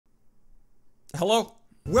Hello?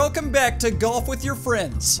 Welcome back to Golf with Your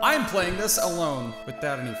Friends. I'm playing this alone,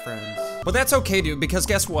 without any friends. But that's okay, dude, because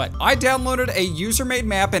guess what? I downloaded a user-made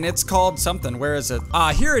map and it's called something. Where is it?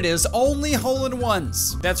 Here it is, only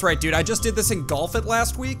hole-in-ones. That's right, dude, I just did this in Golf It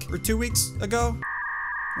last week, or 2 weeks ago.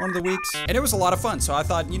 One of the weeks. And it was a lot of fun, so I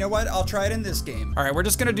thought, you know what? I'll try it in this game. All right, we're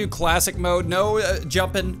just gonna do classic mode. No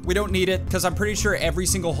jumping, we don't need it, because I'm pretty sure every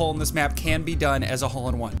single hole in this map can be done as a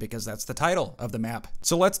hole-in-one, because that's the title of the map.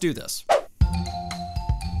 So let's do this.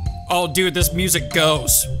 Oh, dude, this music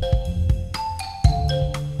goes.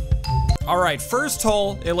 All right, first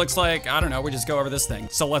hole, it looks like, I don't know, we just go over this thing.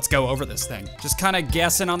 So let's go over this thing. Just kind of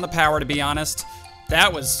guessing on the power, to be honest.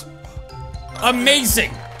 That was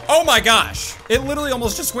amazing. Oh my gosh. It literally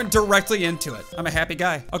almost just went directly into it. I'm a happy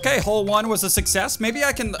guy. Okay, hole one was a success. Maybe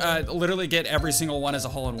I can literally get every single one as a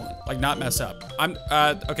hole-in-one, like not mess up.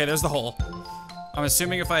 Okay, there's the hole. I'm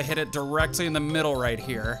assuming if I hit it directly in the middle right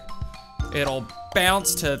here, it'll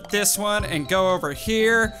bounce to this one and go over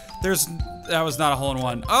here. That was not a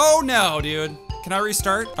hole-in-one. Oh no, dude. Can I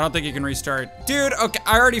restart? I don't think you can restart. Dude, okay,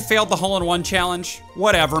 I already failed the hole-in-one challenge.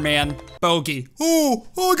 Whatever, man. Bogey. Oh,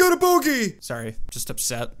 I got a bogey. Sorry, just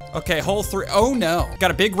upset. Okay, hole three. Oh no.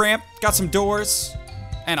 Got a big ramp, got some doors,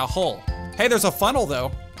 and a hole. Hey, there's a funnel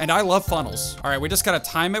though, and I love funnels. All right, we just gotta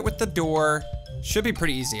time it with the door. Should be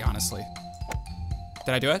pretty easy, honestly.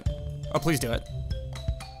 Did I do it? Oh, please do it.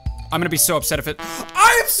 I'm gonna be so upset if it,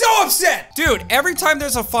 I am so upset! Dude, every time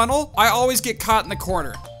there's a funnel, I always get caught in the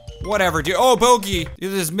corner. Whatever, dude. Oh, Bogey.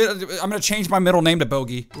 I'm gonna change my middle name to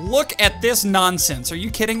Bogey. Look at this nonsense. Are you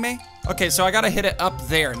kidding me? Okay, so I gotta hit it up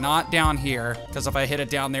there, not down here, because if I hit it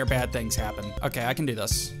down there, bad things happen. Okay, I can do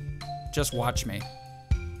this. Just watch me.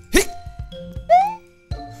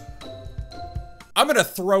 I'm gonna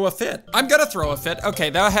throw a fit. I'm gonna throw a fit. Okay,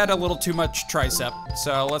 that had a little too much tricep,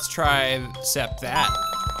 so let's tricep that.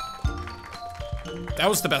 That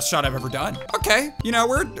was the best shot I've ever done. Okay, you know,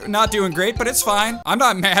 we're not doing great, but it's fine. I'm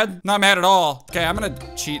not mad at all. Okay, I'm gonna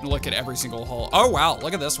cheat and look at every single hole. Oh wow,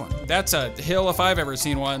 look at this one. That's a hill if I've ever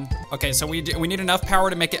seen one. Okay, so we need enough power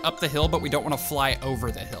to make it up the hill, but we don't wanna fly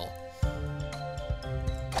over the hill.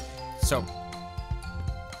 So,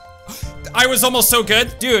 I was almost so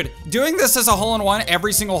good. Dude, doing this as a hole-in-one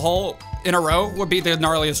every single hole in a row would be the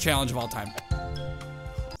gnarliest challenge of all time.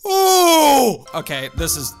 Oh! Okay,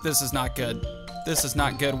 this is not good. This is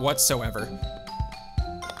not good whatsoever.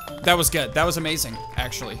 That was good. That was amazing,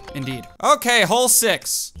 actually, indeed. Okay, hole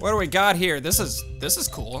 6. What do we got here? This is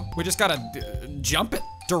cool. We just gotta jump it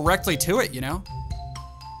directly to it, you know?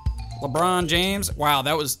 LeBron James. Wow,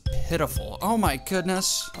 that was pitiful. Oh my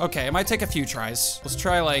goodness. Okay, it might take a few tries. Let's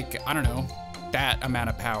try like, I don't know, that amount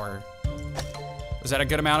of power. Was that a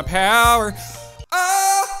good amount of power?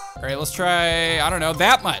 Ah! All right, let's try, I don't know,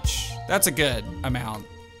 that much. That's a good amount.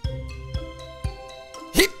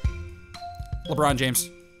 LeBron James.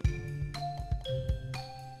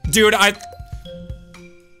 Dude, I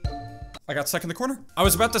got stuck in the corner. I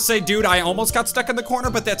was about to say, dude, I almost got stuck in the corner,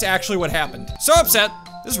 but that's actually what happened. So upset.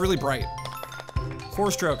 This is really bright.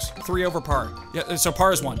 4 strokes, 3 over par. Yeah, so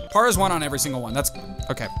par is 1. Par is 1 on every single one. That's,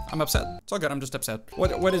 okay, I'm upset. It's all good, I'm just upset.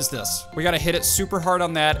 What is this? We gotta hit it super hard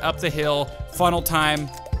on that, up the hill, funnel time.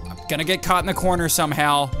 I'm gonna get caught in the corner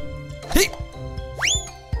somehow. Hey!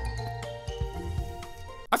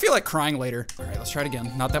 I feel like crying later. All right, let's try it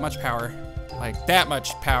again. Not that much power. Like that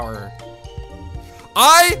much power.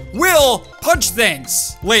 I will punch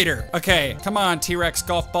things later. Okay, come on, T-Rex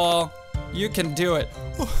golf ball. You can do it.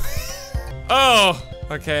 Oh,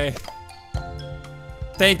 okay.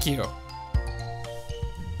 Thank you.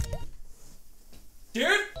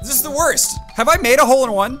 Dude, this is the worst. Have I made a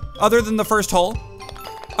hole-in-one other than the first hole?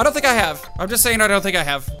 I don't think I have. I'm just saying I don't think I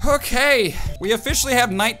have. Okay, we officially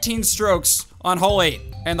have 19 strokes on hole 8.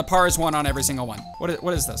 And the par is 1 on every single one.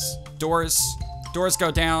 What is this? Doors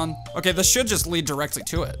go down. Okay, this should just lead directly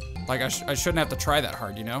to it. Like I shouldn't have to try that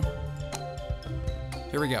hard, you know?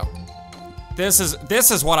 Here we go. This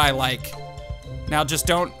is what I like. Now just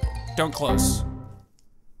don't close.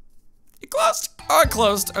 You closed. Oh, it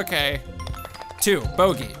closed. Okay. 2,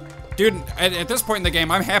 bogey. Dude, at this point in the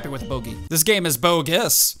game, I'm happy with a bogey. This game is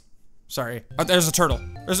bogus. Sorry. Oh, there's a turtle.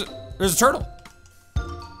 There's a turtle.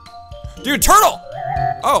 Dude, turtle!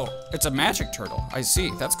 Oh, it's a magic turtle. I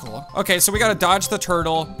see, that's cool. Okay, so we gotta dodge the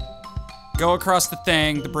turtle, go across the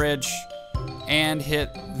thing, the bridge, and hit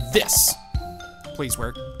this. Please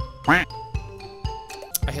work. I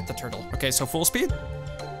hit the turtle. Okay, so full speed?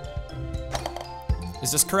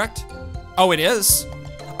 Is this correct? Oh, it is.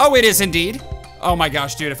 Oh, it is indeed. Oh my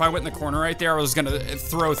gosh, dude, if I went in the corner right there, I was gonna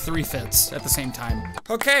throw 3 fits at the same time.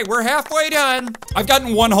 Okay, we're halfway done. I've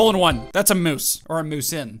gotten 1 hole in 1. That's a moose, or a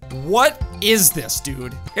moose in. What is this,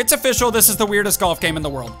 dude? It's official, this is the weirdest golf game in the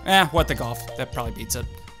world. What the golf, that probably beats it.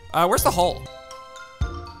 Where's the hole?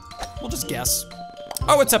 We'll just guess.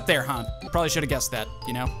 Oh, it's up there, huh? Probably should have guessed that,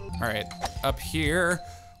 you know? All right, up here.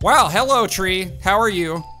 Wow, hello tree, how are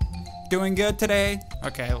you? Doing good today?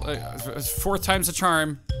 Okay, 4th time's a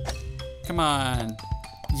charm. Come on.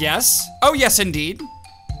 Yes? Oh, yes, indeed.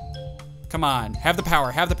 Come on, have the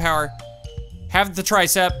power, have the power. Have the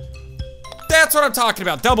tricep. That's what I'm talking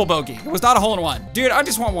about, double bogey. It was not a hole in 1. Dude, I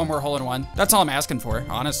just want 1 more hole in 1. That's all I'm asking for,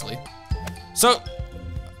 honestly. So,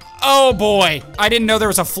 oh boy. I didn't know there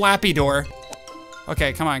was a flappy door.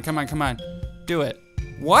 Okay, come on, come on, come on. Do it.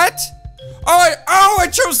 What? Oh, I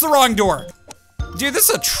chose the wrong door. Dude, this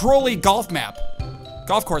is a trolley golf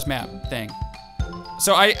course map thing.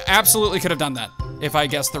 So I absolutely could have done that if I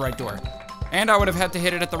guessed the right door. And I would have had to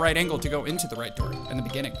hit it at the right angle to go into the right door in the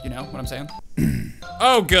beginning, you know what I'm saying?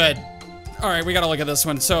 Oh, good. All right, we gotta look at this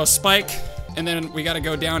one. So spike, and then we gotta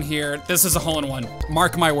go down here. This is a hole in 1.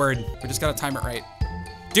 Mark my word. We just gotta time it right.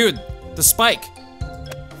 Dude, the spike.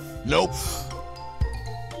 Nope.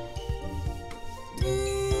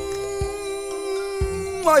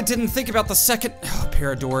 I didn't think about the second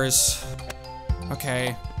pair of doors.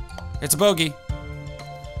 Okay, it's a bogey.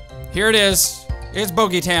 Here it is. It's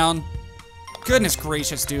Bogey Town. Goodness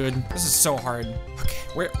gracious, dude. This is so hard. Okay,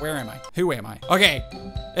 where am I? Who am I? Okay,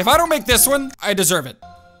 if I don't make this one, I deserve it.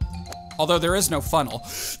 Although there is no funnel.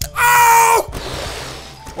 Oh!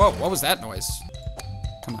 Whoa, what was that noise?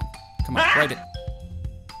 Come on,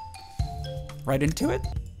 right into it?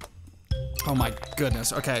 Oh my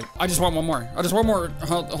goodness, okay. I just want 1 more. I just want more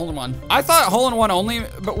hole in 1. I thought hole in 1 only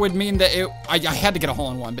but would mean that I had to get a hole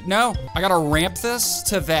in 1, but no. I gotta ramp this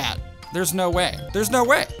to that. There's no way. There's no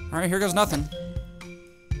way. All right, here goes nothing.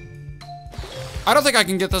 I don't think I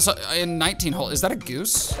can get this in 19 hole. Is that a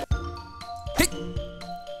goose? Hey.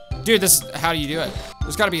 Dude, how do you do it?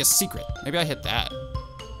 There's gotta be a secret. Maybe I hit that.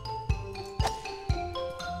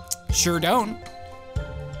 Sure don't.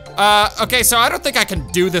 Okay, so I don't think I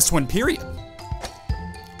can do this one, period.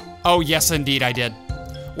 Oh, yes, indeed, I did.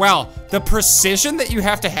 Wow, the precision that you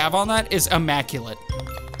have to have on that is immaculate.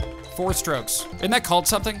 4 strokes. Isn't that called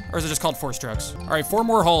something? Or is it just called 4 strokes? All right, 4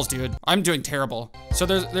 more holes, dude. I'm doing terrible. So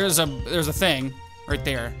there's a thing right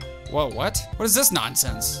there. Whoa, what? What is this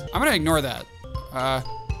nonsense? I'm gonna ignore that.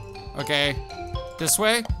 Okay. This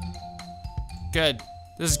way? Good.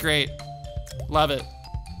 This is great. Love it.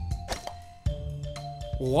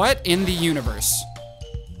 What in the universe?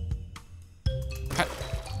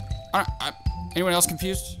 Anyone else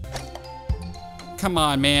confused? Come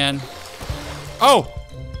on, man. Oh,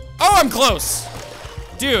 I'm close.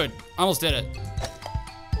 Dude, almost did it.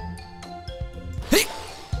 Hey.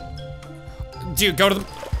 Dude, go to the,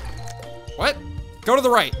 what? Go to the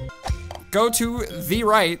right. Go to the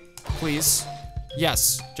right, please.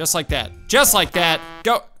 Yes, just like that. Just like that.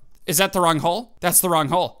 Go. Is that the wrong hole? That's the wrong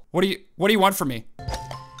hole. What do you want from me?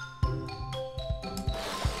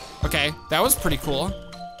 Okay, that was pretty cool.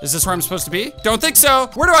 Is this where I'm supposed to be? Don't think so.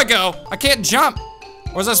 Where do I go? I can't jump.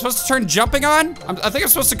 Was I supposed to turn jumping on? I think I'm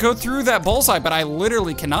supposed to go through that bullseye, but I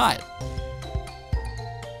literally cannot.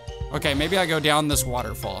 Okay, maybe I go down this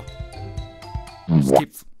waterfall. Just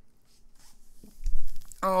keep.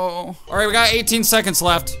 Oh, all right, we got 18 seconds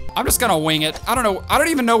left. I'm just gonna wing it. I don't know, I don't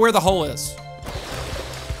even know where the hole is.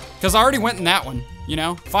 Because I already went in that one, you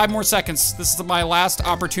know? 5 more seconds. This is my last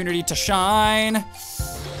opportunity to shine.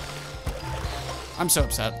 I'm so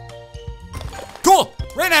upset. Cool,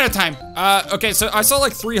 ran out of time. Okay, so I saw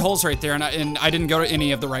like 3 holes right there and I didn't go to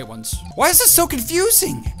any of the right ones. Why is this so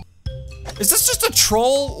confusing? Is this just a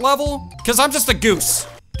troll level? Cause I'm just a goose.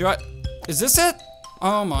 Is this it?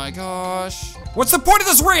 Oh my gosh. What's the point of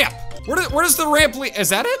this ramp? Where does the ramp lead? Is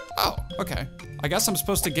that it? Oh, okay. I guess I'm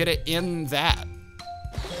supposed to get it in that.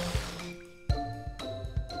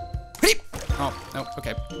 Oh, no,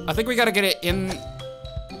 okay. I think we gotta get it in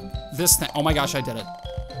this thing. Oh my gosh, I did it.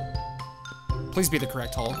 Please be the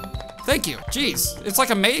correct hole. Thank you. Jeez, it's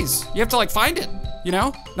like a maze. You have to like find it, you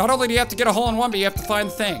know? Not only do you have to get a hole in one, but you have to find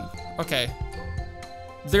the thing. Okay.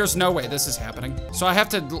 There's no way this is happening. So I have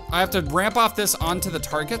to ramp off this onto the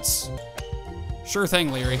targets. Sure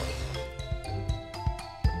thing, Leary.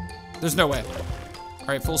 There's no way. All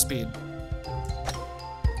right, full speed.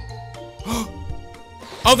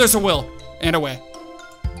 Oh, there's a will and a way.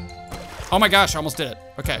 Oh my gosh, I almost did it.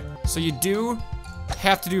 Okay, so you do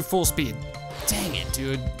have to do full speed. Dang it,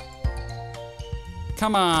 dude.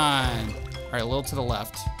 Come on. All right, a little to the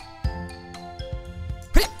left.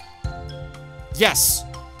 Yes.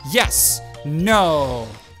 Yes. No.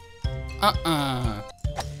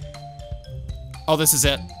 Oh, this is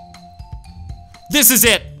it. This is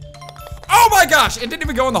it. Oh my gosh, it didn't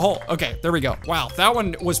even go in the hole. Okay, there we go. Wow, that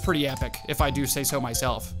one was pretty epic, if I do say so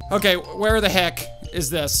myself. Okay, where the heck is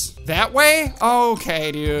this? That way?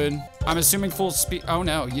 Okay, dude. I'm assuming full speed. Oh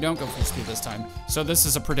no, you don't go full speed this time. So this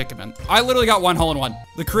is a predicament. I literally got one hole in one.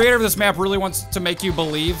 The creator of this map really wants to make you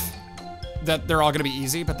believe that they're all gonna be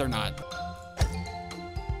easy, but they're not.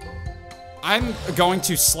 I'm going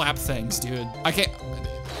to slap things, dude. I can't,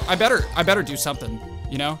 I better do something,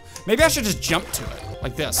 you know? Maybe I should just jump to it,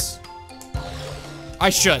 like this. I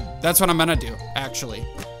should. That's what I'm gonna do, actually.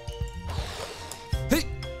 Hey,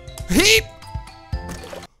 heep!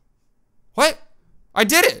 What? I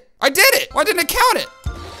did it! I did it! Why didn't it count it?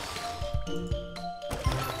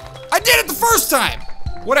 I did it the first time!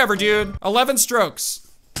 Whatever, dude. 11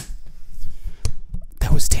 strokes.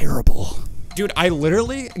 That was terrible. Dude, I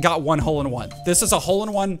literally got one hole in one. This is a hole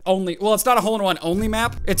in one only. Well, it's not a hole in one only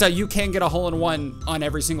map. It's a you can get a hole in one on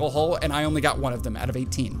every single hole, and I only got one of them out of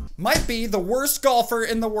 18. Might be the worst golfer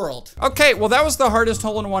in the world. Okay, well, that was the hardest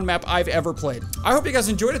hole in one map I've ever played. I hope you guys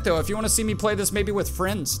enjoyed it though. If you want to see me play this maybe with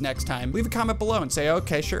friends next time, leave a comment below and say,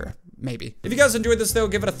 okay, sure. Maybe. If you guys enjoyed this though,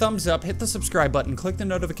 give it a thumbs up, hit the subscribe button, click the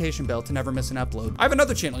notification bell to never miss an upload. I have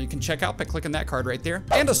another channel you can check out by clicking that card right there,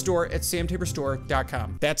 and a store at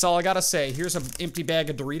samtaborstore.com. That's all I gotta say. Here's an empty bag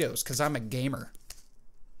of Doritos, cause I'm a gamer.